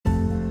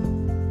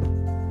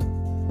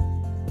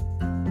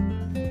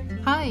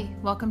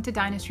Welcome to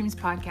Dynastreams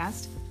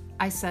Podcast.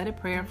 I said a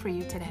prayer for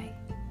you today.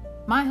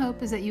 My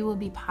hope is that you will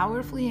be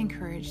powerfully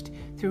encouraged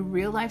through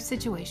real life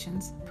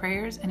situations,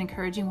 prayers, and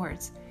encouraging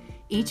words.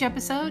 Each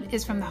episode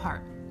is from the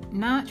heart,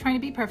 not trying to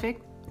be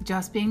perfect,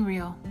 just being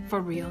real for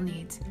real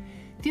needs.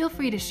 Feel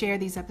free to share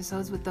these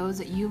episodes with those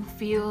that you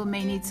feel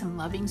may need some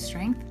loving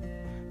strength.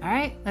 All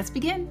right, let's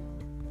begin.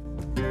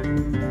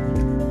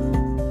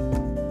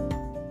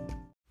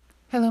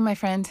 Hello, my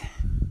friend.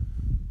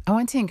 I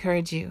want to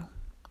encourage you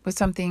with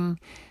something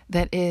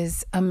that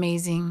is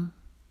amazing,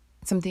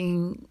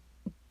 something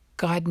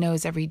God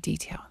knows every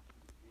detail.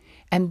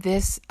 And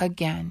this,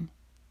 again,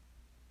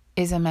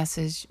 is a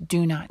message: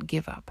 do not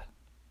give up.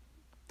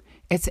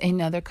 It's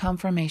another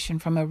confirmation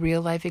from a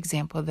real life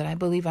example that I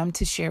believe I'm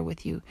to share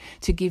with you,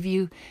 to give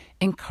you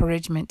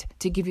encouragement,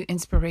 to give you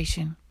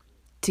inspiration,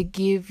 to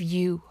give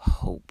you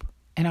hope.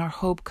 And our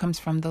hope comes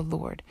from the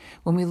Lord.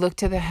 When we look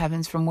to the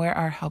heavens, from where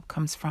our help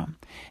comes from.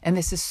 And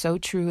this is so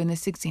true in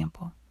this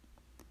example.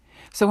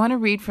 So I want to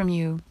read from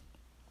you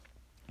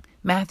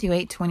Matthew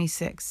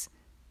 8:26.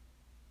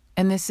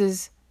 And this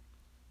is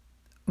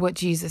what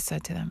Jesus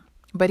said to them.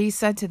 But he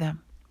said to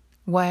them,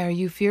 "Why are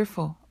you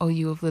fearful, O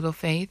you of little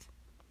faith?"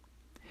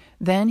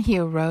 Then he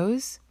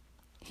arose,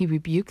 he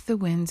rebuked the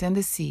winds and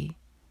the sea,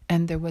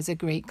 and there was a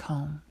great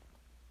calm.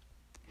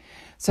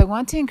 So I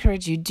want to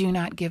encourage you, do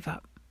not give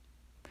up.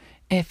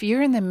 If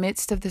you're in the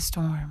midst of the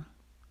storm,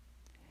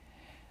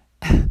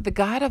 the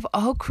God of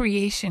all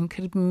creation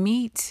could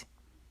meet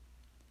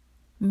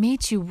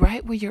you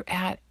right where you're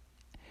at.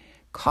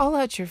 Call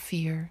out your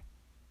fear.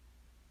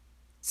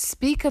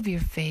 Speak of your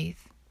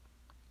faith.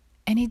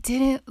 And he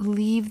didn't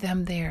leave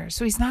them there.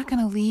 So he's not going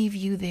to leave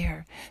you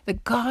there. The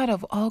God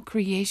of all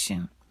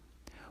creation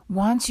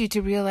wants you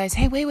to realize,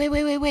 hey,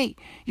 wait.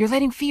 You're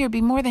letting fear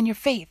be more than your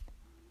faith.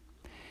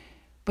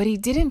 But he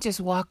didn't just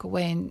walk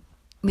away and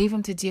leave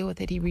them to deal with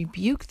it. He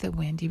rebuked the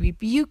wind. He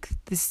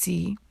rebuked the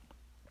sea.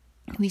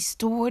 He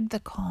restored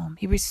the calm.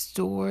 He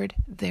restored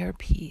their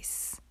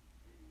peace.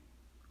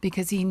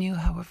 Because he knew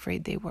how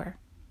afraid they were.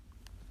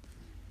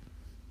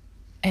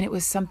 And it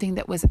was something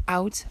that was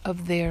out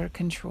of their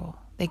control.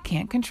 They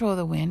can't control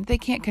the wind. They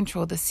can't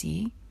control the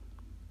sea.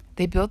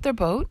 They built their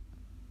boat.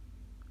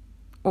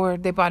 Or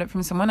they bought it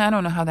from someone. I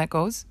don't know how that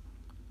goes.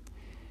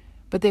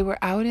 But they were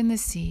out in the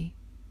sea.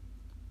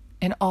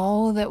 And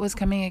all that was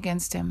coming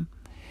against him.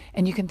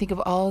 And you can think of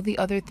all the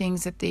other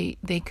things that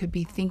they could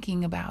be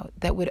thinking about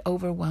that would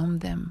overwhelm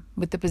them.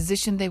 With the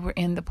position they were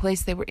in, the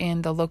place they were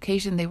in, the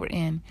location they were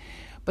in.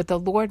 But the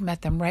Lord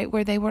met them right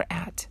where they were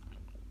at.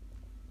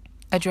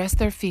 Addressed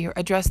their fear,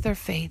 addressed their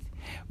faith,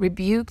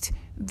 rebuked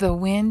the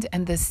wind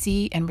and the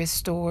sea, and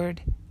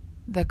restored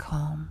the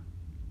calm.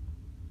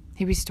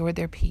 He restored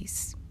their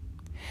peace.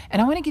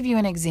 And I want to give you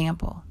an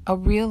example, a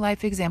real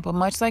life example,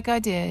 much like I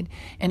did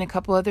in a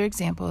couple other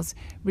examples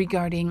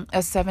regarding a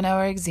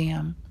 7-hour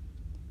exam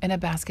in a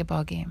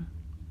basketball game.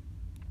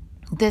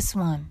 This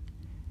one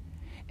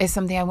is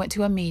something I went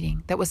to a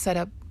meeting that was set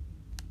up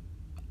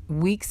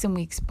weeks and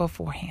weeks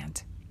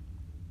beforehand.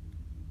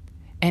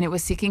 And it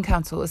was seeking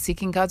counsel, it was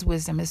seeking God's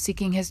wisdom, it was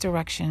seeking his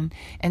direction.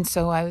 And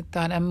so I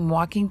thought, I'm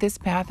walking this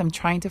path. I'm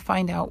trying to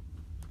find out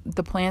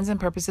the plans and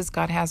purposes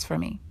God has for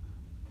me.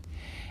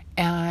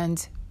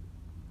 And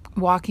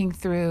walking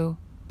through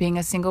being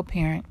a single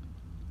parent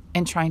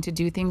and trying to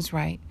do things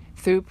right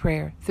through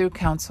prayer, through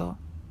counsel,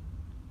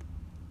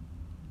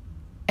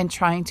 and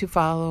trying to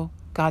follow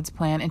God's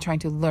plan and trying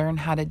to learn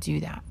how to do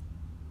that.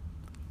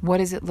 What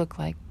does it look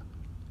like?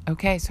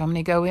 Okay, so I'm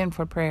going to go in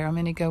for prayer. I'm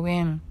going to go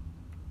in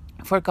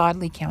for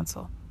godly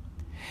counsel.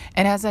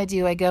 And as I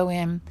do, I go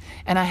in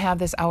and I have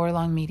this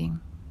hour-long meeting.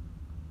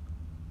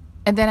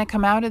 And then I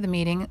come out of the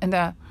meeting and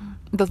the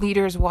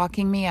leader is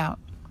walking me out.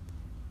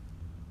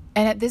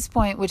 And at this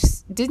point, which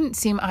didn't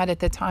seem odd at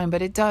the time,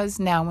 but it does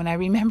now when I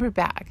remember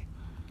back.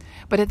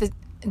 But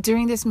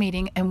during this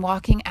meeting and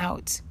walking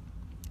out,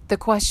 the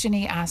question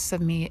he asks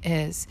of me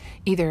is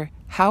either,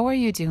 how are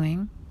you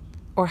doing?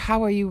 Or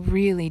how are you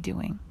really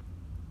doing?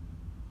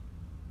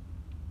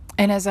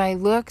 And as I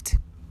looked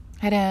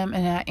at him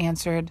and I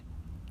answered,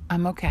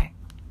 I'm okay.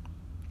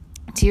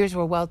 Tears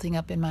were welting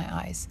up in my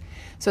eyes.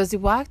 So as he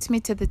walked me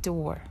to the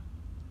door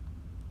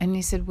and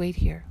he said, wait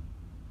here.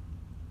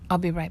 I'll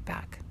be right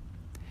back.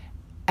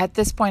 At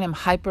this point, I'm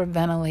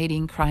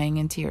hyperventilating, crying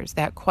in tears.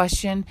 That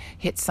question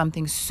hit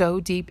something so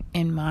deep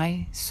in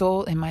my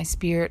soul, in my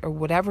spirit, or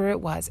whatever it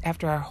was.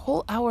 After our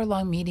whole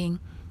hour-long meeting,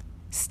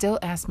 still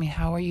asked me,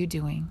 how are you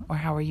doing? Or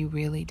how are you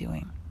really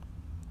doing?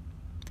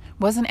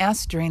 Wasn't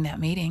asked during that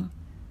meeting.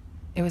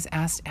 It was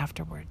asked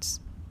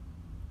afterwards.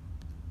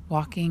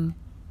 Walking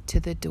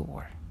to the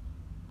door.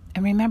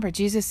 And remember,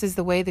 Jesus is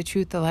the way, the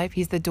truth, the life.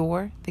 He's the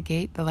door, the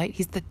gate, the light.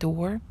 He's the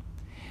door.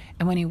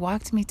 And when he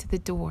walked me to the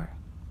door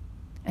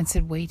and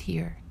said, wait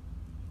here,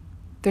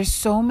 there's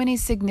so many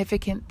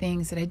significant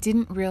things that I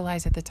didn't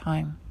realize at the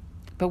time.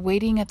 But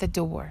waiting at the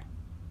door.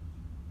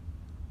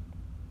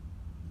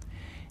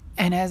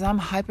 And as I'm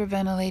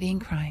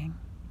hyperventilating, crying,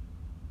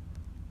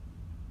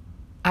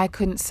 I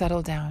couldn't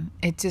settle down.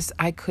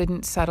 I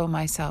couldn't settle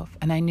myself.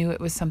 And I knew it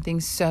was something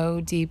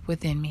so deep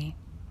within me.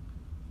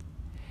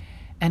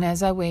 And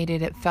as I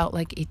waited, it felt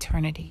like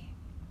eternity.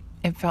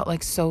 It felt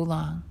like so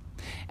long.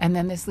 And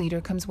then this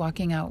leader comes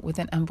walking out with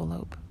an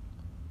envelope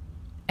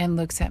and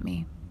looks at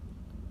me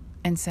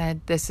and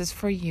said, "This is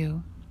for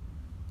you."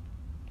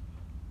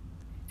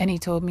 And he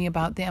told me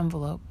about the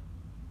envelope.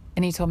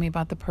 And he told me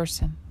about the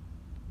person.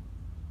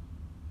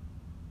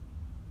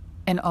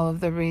 And all of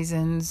the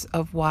reasons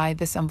of why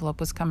this envelope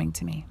was coming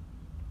to me.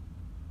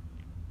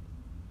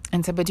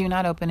 And said, "But do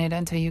not open it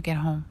until you get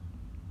home."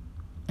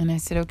 And I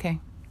said, "Okay."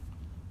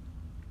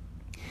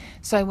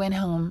 So I went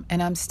home,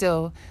 and I'm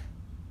still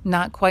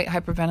not quite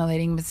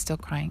hyperventilating, but still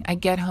crying. I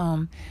get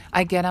home.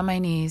 I get on my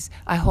knees.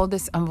 I hold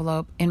this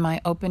envelope in my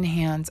open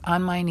hands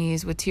on my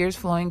knees with tears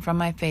flowing from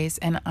my face.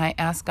 And I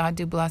ask God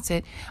to bless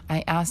it.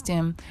 I asked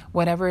him,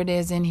 "Whatever it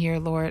is in here,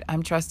 Lord,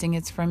 I'm trusting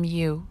it's from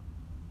you."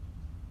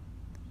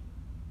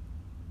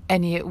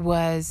 And it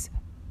was,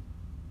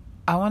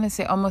 I want to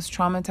say, almost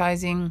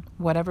traumatizing,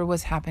 whatever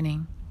was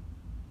happening.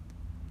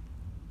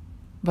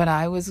 But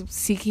I was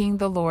seeking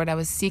the Lord. I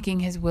was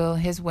seeking his will,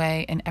 his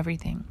way, and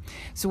everything.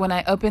 So when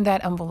I opened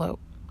that envelope,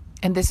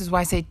 and this is why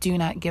I say do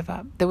not give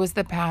up. There was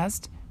the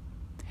past.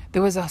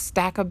 There was a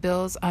stack of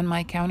bills on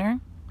my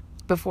counter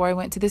before I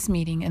went to this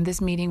meeting. And this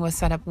meeting was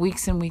set up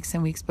weeks and weeks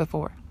and weeks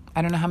before.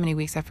 I don't know how many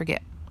weeks, I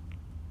forget.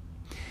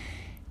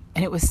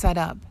 And it was set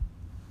up.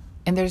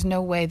 And there's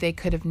no way they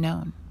could have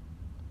known.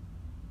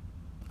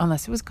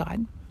 Unless it was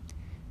God.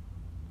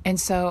 And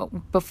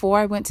so before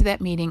I went to that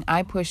meeting,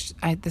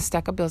 the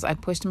stack of bills, I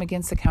pushed them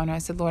against the counter. I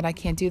said, "Lord, I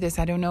can't do this.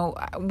 I don't know.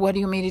 What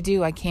do you want me to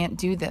do? I can't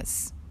do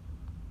this."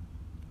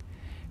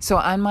 So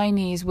on my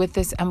knees with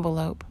this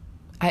envelope,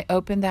 I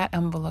opened that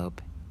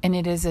envelope, and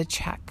it is a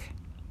check.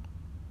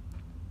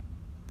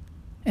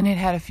 And it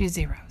had a few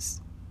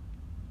zeros.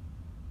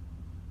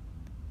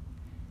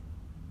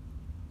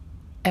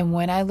 And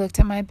when I looked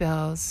at my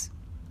bills,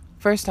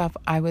 first off,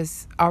 I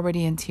was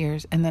already in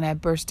tears, and then I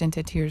burst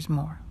into tears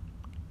more.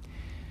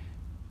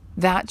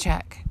 That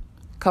check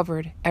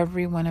covered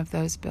every one of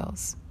those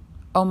bills,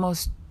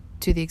 almost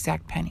to the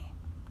exact penny.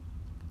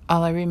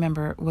 All I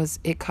remember was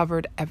it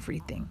covered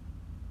everything.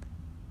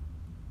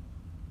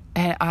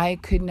 And I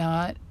could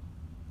not,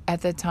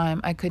 at the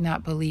time, I could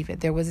not believe it.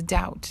 There was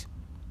doubt.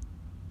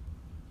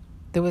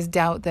 There was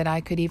doubt that I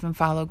could even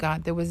follow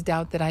God. There was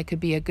doubt that I could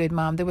be a good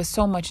mom. There was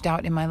so much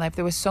doubt in my life.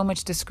 There was so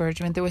much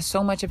discouragement. There was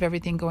so much of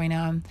everything going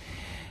on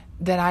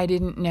that I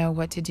didn't know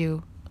what to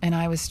do. And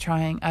I was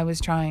trying,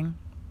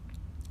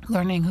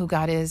 learning who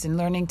God is and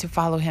learning to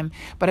follow him.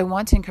 But I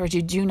want to encourage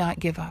you, do not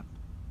give up.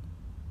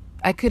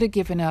 I could have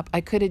given up. I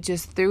could have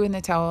just threw in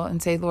the towel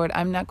and say, "Lord,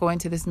 I'm not going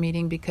to this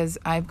meeting because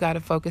I've got to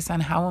focus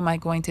on how am I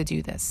going to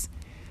do this."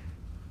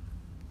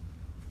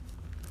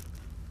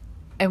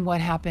 And what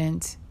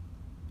happened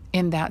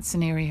in that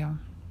scenario?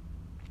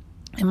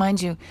 And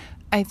mind you,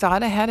 I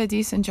thought I had a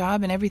decent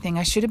job and everything.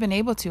 I should have been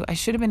able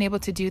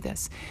to do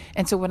this.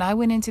 And so when I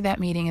went into that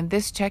meeting and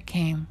this check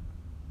came,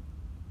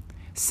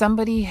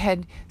 somebody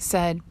had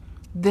said,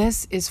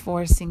 "This is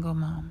for a single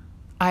mom."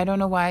 I don't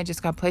know why, I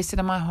just got placed it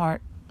on my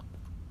heart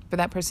for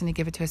that person to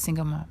give it to a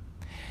single mom.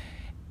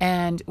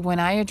 And when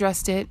I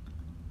addressed it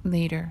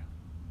later,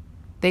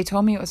 they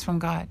told me it was from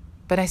God,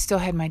 but I still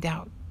had my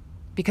doubt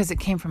because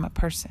it came from a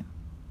person.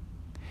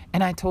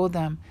 And I told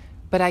them,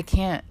 "But I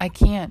can't.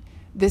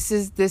 This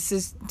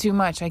is too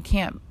much. I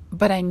can't."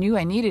 But I knew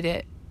I needed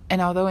it.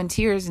 And although in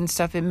tears and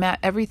stuff, it meant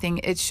everything.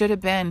 It should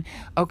have been,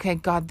 "Okay,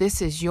 God,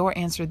 this is your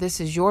answer. This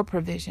is your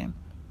provision."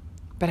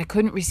 But I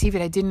couldn't receive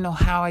it. I didn't know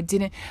how. I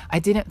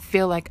didn't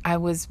feel like I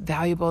was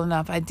valuable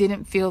enough. I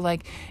didn't feel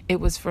like it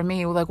was for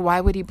me. Like,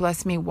 why would he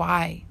bless me?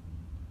 Why?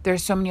 There are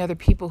so many other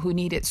people who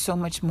need it so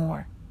much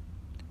more.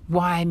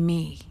 Why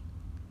me?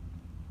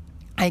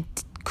 I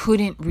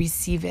couldn't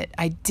receive it.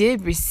 I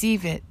did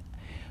receive it,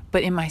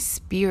 but in my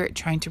spirit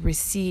trying to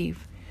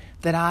receive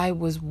that I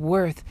was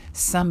worth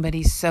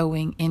somebody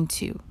sowing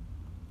into.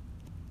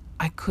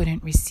 I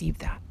couldn't receive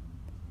that,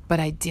 but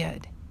I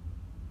did.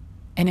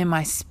 And in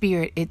my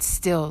spirit, it's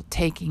still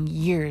taking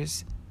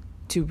years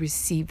to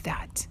receive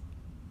that.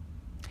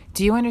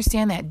 Do you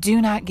understand that?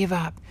 Do not give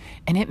up.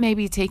 And it may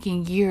be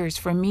taking years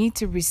for me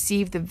to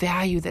receive the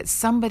value that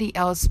somebody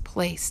else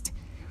placed,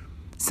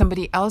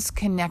 somebody else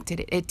connected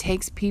it. It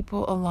takes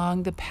people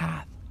along the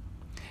path.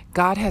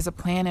 God has a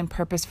plan and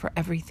purpose for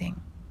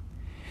everything.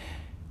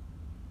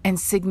 And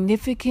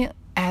significant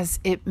as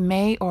it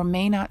may or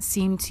may not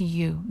seem to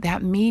you,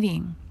 that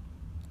meeting,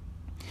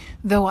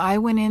 though I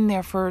went in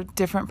there for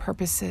different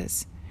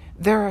purposes,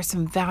 there are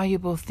some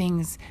valuable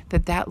things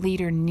that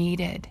leader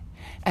needed.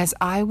 As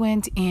I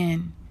went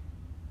in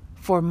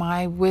for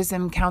my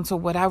wisdom, counsel,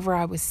 whatever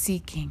I was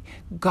seeking,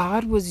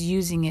 God was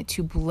using it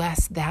to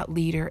bless that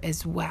leader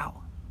as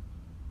well.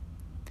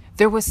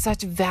 There was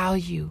such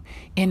value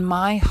in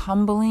my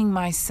humbling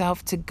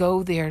myself to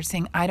go there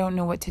saying, "I don't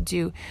know what to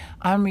do.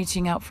 I'm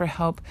reaching out for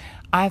help.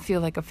 I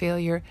feel like a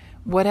failure."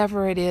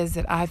 Whatever it is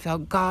that I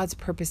felt, God's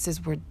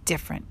purposes were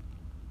different.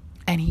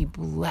 And he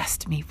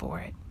blessed me for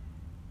it.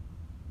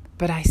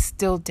 but I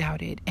still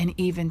doubted. And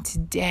even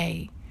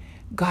today,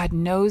 God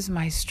knows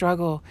my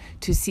struggle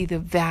to see the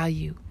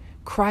value.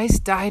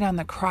 Christ died on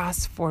the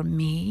cross for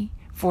me,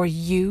 for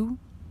you.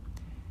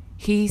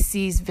 He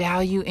sees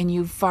value in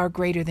you far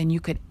greater than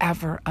you could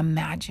ever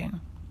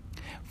imagine,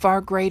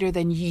 far greater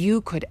than you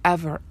could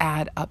ever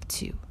add up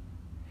to.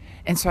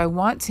 And so I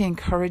want to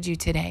encourage you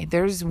today.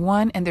 There's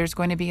one, and there's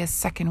going to be a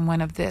second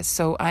one of this.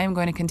 So I am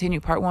going to continue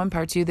part 1,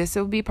 part 2. This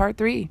will be part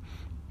 3.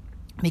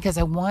 Because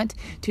I want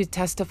to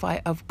testify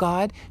of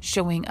God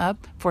showing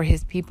up for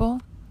his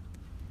people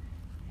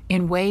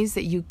in ways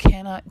that you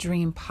cannot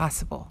dream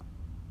possible.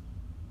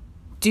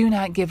 Do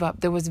not give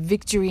up. There was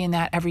victory in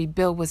that. Every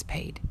bill was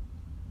paid.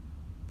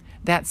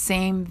 That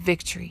same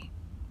victory.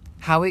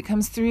 How it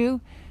comes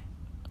through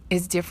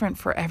is different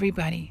for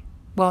everybody.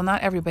 Well,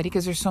 not everybody,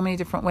 because there's so many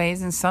different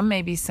ways, and some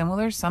may be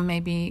similar, some may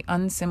be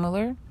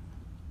unsimilar.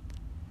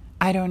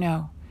 I don't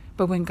know.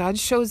 But when God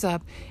shows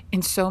up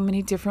in so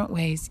many different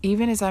ways,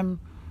 even as I'm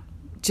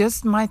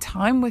just my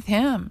time with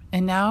him,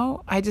 and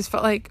now I just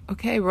felt like,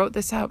 okay, I wrote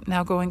this out,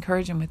 now go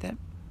encourage him with it.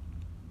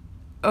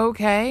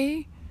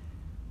 Okay.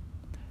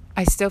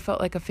 I still felt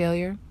like a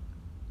failure.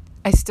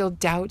 I still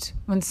doubt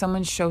when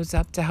someone shows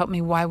up to help me.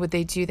 Why would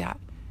they do that?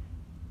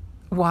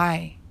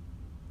 Why?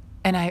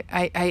 And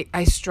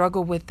I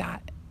struggle with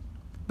that.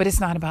 But it's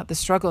not about the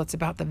struggle, it's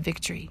about the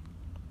victory.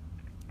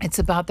 It's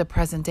about the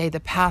present day, the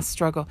past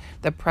struggle,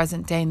 the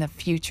present day, and the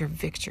future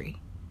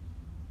victory.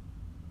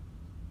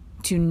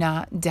 Do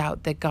not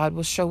doubt that God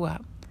will show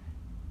up,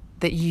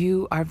 that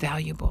you are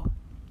valuable.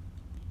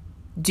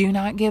 Do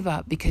not give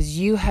up, because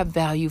you have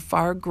value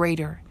far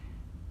greater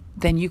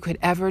than you could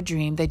ever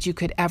dream, that you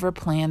could ever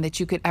plan, that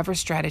you could ever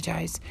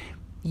strategize.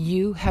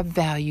 You have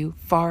value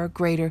far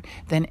greater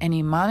than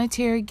any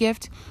monetary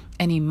gift,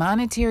 any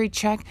monetary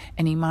check,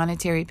 any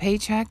monetary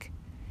paycheck.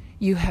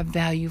 You have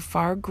value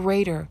far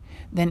greater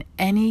than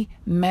any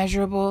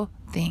measurable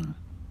thing,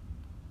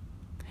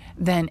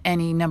 than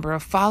any number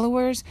of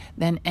followers,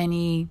 than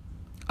any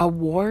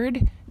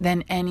award,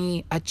 than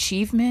any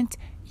achievement.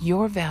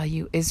 Your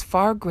value is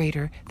far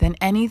greater than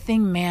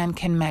anything man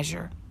can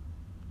measure.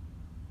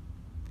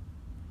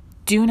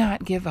 Do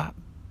not give up.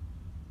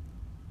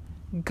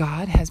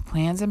 God has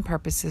plans and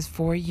purposes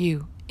for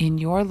you in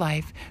your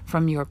life,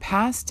 from your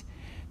past,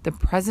 the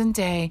present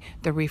day,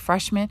 the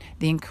refreshment,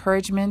 the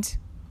encouragement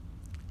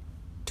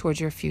towards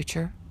your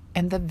future,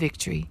 and the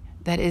victory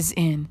that is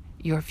in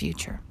your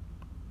future.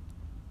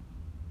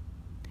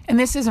 And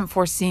this isn't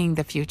foreseeing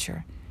the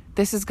future.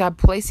 This is God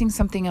placing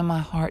something in my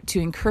heart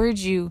to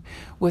encourage you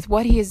with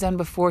what he has done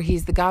before.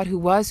 He's the God who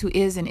was, who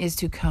is, and is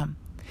to come.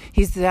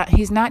 He's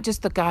not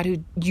just the God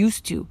who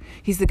used to.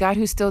 He's the God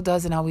who still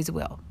does and always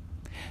will.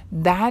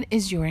 That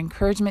is your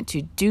encouragement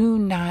to do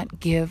not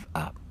give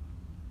up.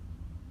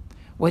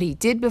 What he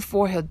did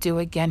before, he'll do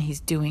again. He's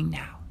doing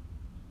now.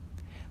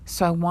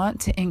 So I want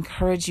to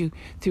encourage you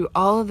through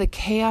all of the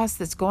chaos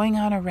that's going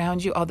on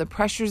around you, all the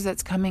pressures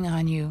that's coming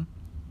on you.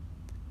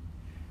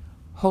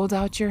 Hold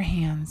out your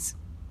hands.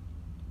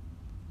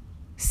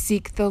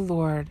 Seek the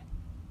Lord.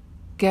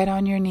 Get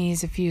on your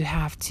knees if you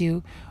have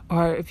to,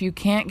 or if you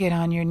can't get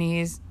on your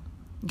knees,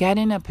 get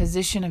in a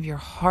position of your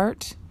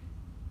heart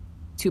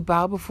to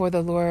bow before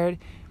the Lord,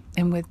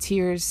 and with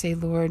tears say,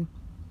 Lord,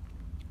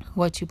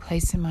 what you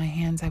place in my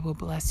hands, I will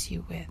bless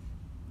you with.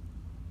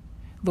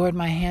 Lord,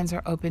 my hands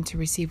are open to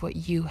receive what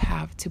you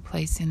have to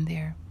place in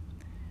there.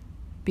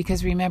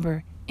 Because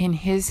remember, in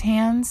his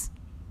hands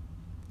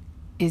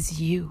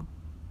is you.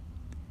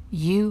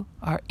 You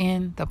are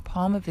in the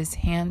palm of his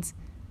hands.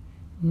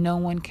 No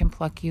one can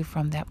pluck you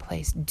from that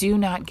place. Do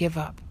not give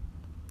up.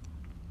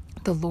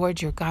 The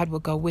Lord your God will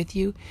go with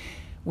you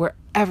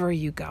wherever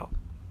you go.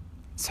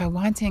 So I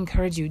want to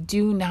encourage you,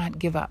 do not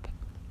give up.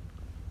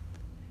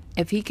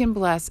 If he can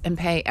bless and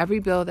pay every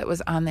bill that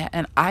was on that,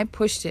 and I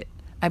pushed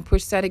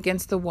that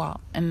against the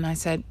wall, and I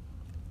said,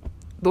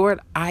 Lord,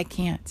 I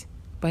can't,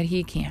 but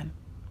he can.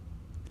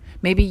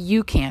 Maybe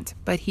you can't,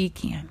 but he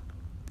can.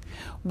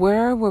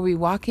 Where were we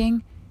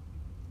walking?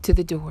 To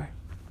the door.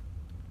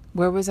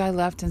 Where was I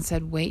left and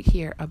said, wait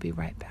here, I'll be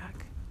right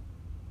back.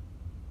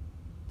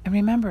 And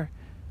remember,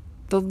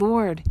 the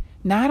Lord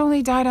not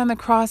only died on the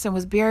cross and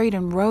was buried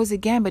and rose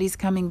again, but he's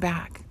coming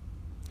back.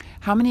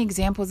 How many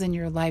examples in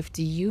your life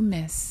do you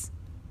miss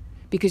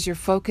because you're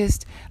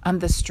focused on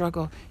the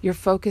struggle? You're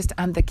focused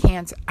on the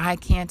can't, I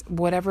can't,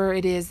 whatever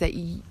it is that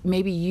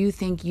maybe you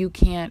think you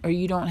can't, or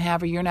you don't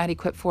have, or you're not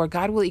equipped for.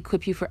 God will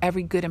equip you for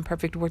every good and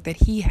perfect work that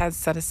he has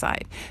set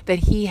aside, that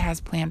he has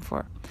planned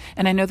for.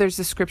 And I know there's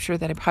a scripture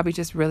that I probably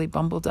just really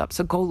bumbled up,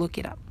 so go look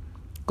it up.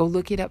 Go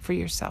look it up for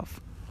yourself.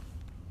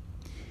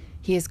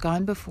 He has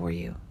gone before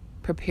you,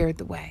 prepared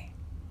the way.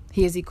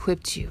 He has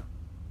equipped you.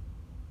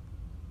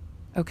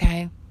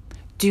 Okay?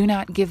 Do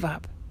not give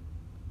up.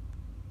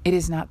 It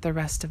is not the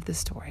rest of the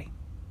story.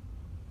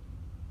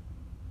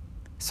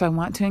 So I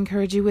want to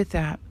encourage you with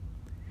that.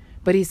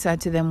 But he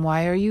said to them,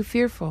 why are you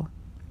fearful,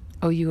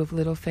 O you of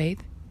little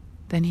faith?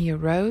 Then he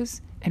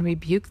arose and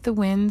rebuked the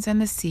winds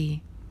and the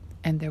sea,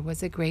 and there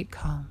was a great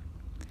calm.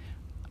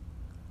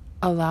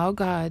 Allow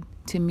God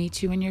to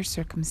meet you in your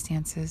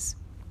circumstances.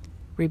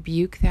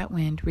 Rebuke that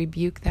wind,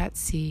 rebuke that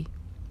sea.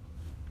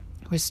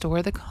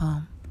 Restore the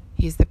calm.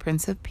 He is the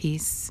Prince of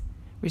Peace.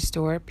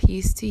 Restore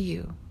peace to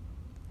you,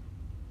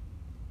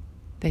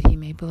 that He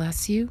may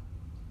bless you,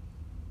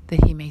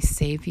 that He may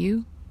save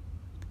you,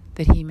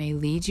 that He may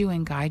lead you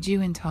and guide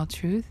you into all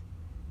truth,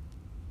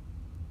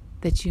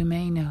 that you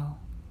may know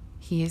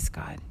He is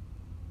God.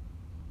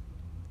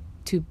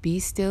 To be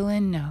still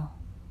and know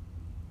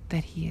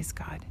that He is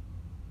God.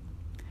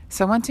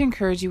 So I want to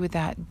encourage you with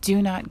that.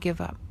 Do not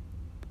give up.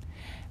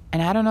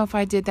 And I don't know if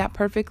I did that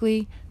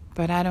perfectly,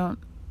 but I don't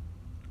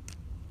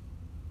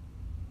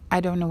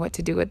know what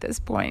to do at this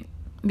point,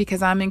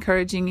 because I'm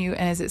encouraging you,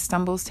 and as it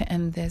stumbles to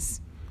end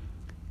this,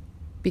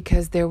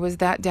 because there was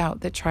that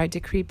doubt that tried to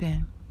creep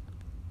in.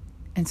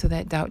 And so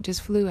that doubt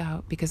just flew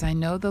out, because I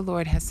know the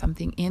Lord has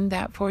something in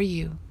that for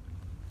you,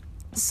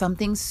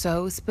 something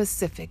so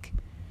specific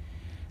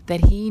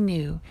that He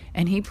knew,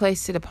 and He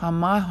placed it upon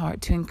my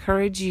heart to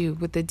encourage you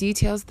with the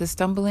details, the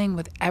stumbling,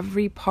 with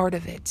every part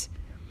of it,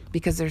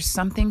 because there's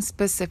something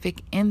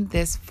specific in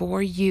this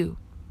for you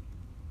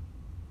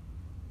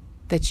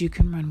that you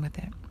can run with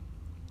it,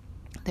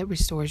 that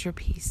restores your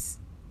peace,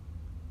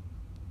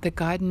 that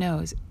God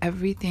knows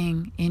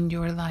everything in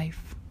your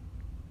life,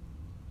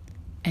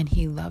 and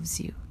He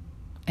loves you,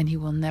 and He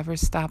will never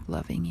stop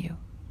loving you.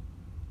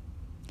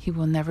 He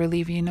will never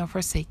leave you nor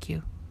forsake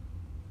you.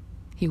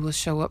 He will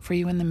show up for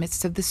you in the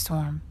midst of the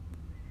storm,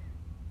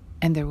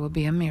 and there will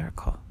be a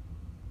miracle,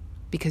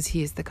 because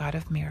He is the God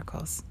of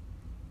miracles.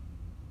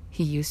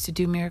 He used to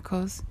do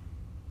miracles,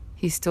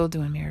 He's still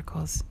doing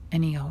miracles,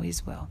 and He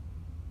always will.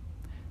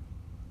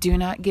 Do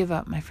not give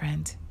up, my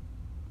friend.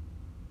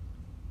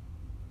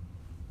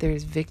 There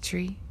is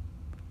victory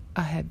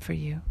ahead for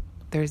you.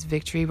 There is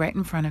victory right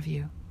in front of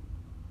you.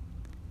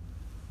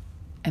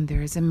 And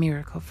there is a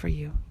miracle for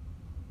you.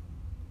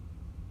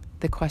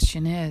 The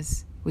question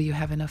is, will you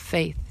have enough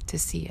faith to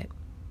see it?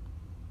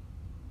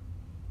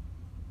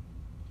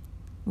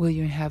 Will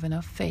you have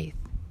enough faith?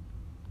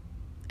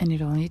 And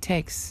it only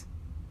takes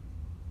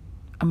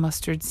a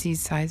mustard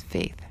seed-sized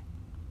faith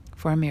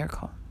for a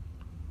miracle.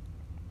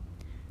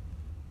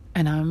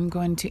 And I'm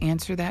going to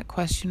answer that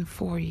question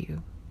for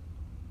you,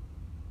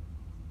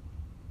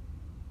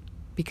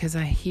 because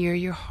I hear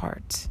your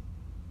heart.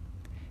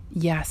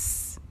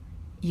 Yes,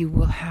 you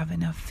will have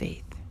enough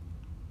faith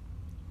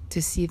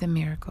to see the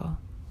miracle.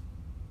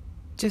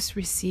 Just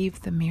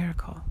receive the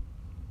miracle.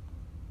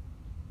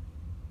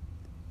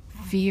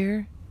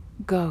 Fear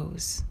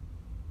goes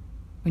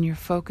when your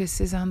focus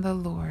is on the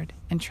Lord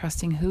and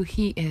trusting who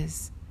He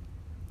is,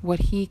 what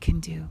He can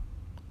do,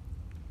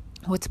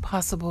 what's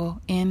possible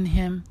in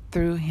Him,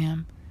 through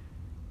Him,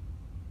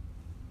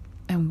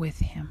 and with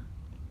Him.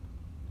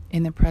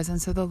 In the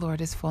presence of the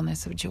Lord is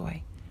fullness of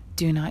joy.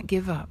 Do not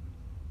give up.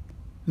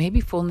 Maybe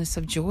fullness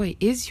of joy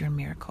is your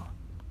miracle.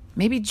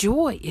 Maybe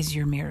joy is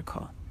your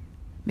miracle.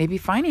 Maybe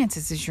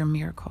finances is your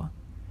miracle.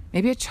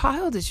 Maybe a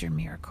child is your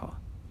miracle.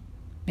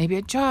 Maybe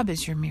a job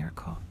is your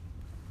miracle.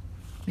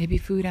 Maybe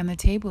food on the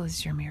table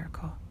is your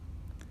miracle.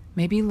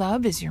 Maybe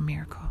love is your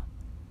miracle.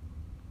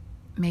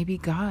 Maybe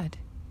God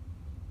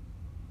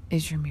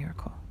is your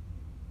miracle.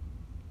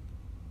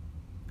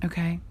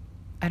 Okay?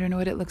 I don't know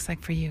what it looks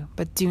like for you,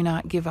 but do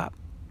not give up.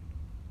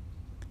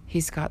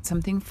 He's got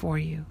something for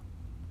you.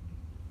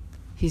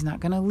 He's not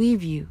going to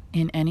leave you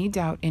in any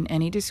doubt, in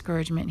any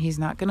discouragement. He's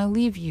not going to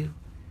leave you.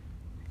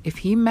 If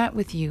He met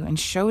with you and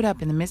showed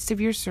up in the midst of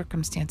your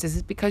circumstances,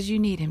 it's because you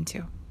need Him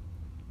to.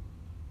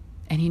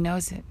 And He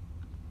knows it.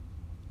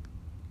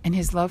 And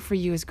His love for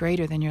you is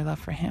greater than your love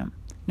for Him.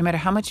 No matter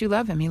how much you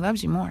love Him, He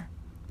loves you more.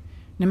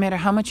 No matter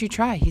how much you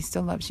try, He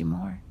still loves you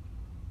more.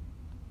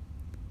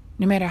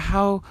 No matter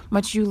how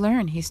much you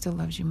learn, He still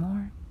loves you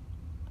more.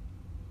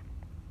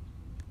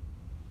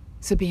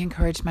 So be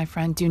encouraged, my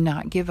friend. Do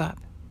not give up.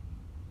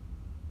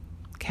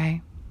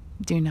 Okay?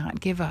 Do not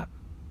give up.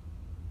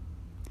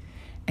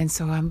 And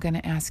so I'm going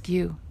to ask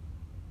you,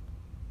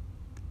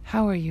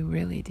 how are you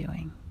really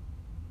doing?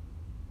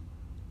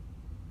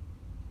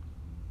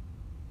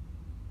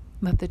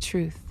 Let the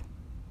truth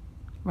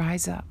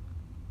rise up.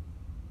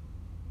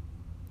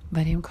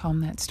 Let Him calm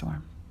that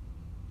storm.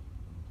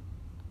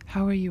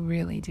 How are you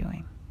really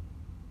doing?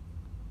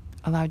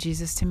 Allow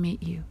Jesus to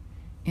meet you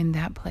in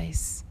that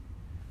place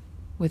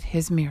with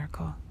His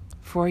miracle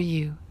for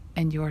you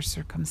and your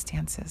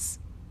circumstances.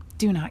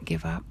 Do not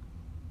give up.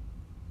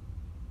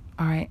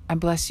 All right, I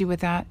bless you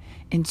with that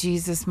in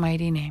Jesus'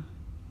 mighty name.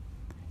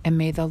 And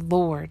may the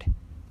Lord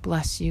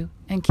bless you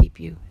and keep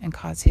you and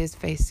cause His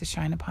face to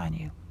shine upon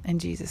you in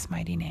Jesus'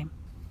 mighty name.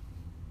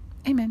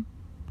 Amen.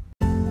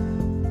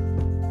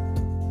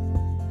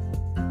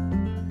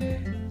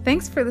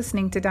 Thanks for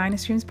listening to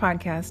Dynastream's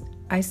podcast,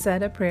 I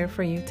Said a Prayer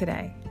for You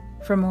Today.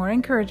 For more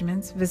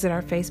encouragements, visit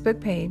our Facebook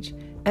page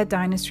at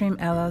Dynastream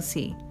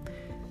LLC.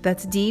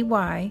 That's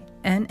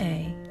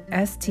DYNASTREAM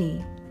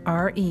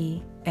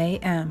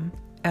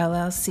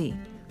LLC.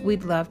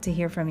 We'd love to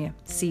hear from you.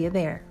 See you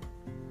there.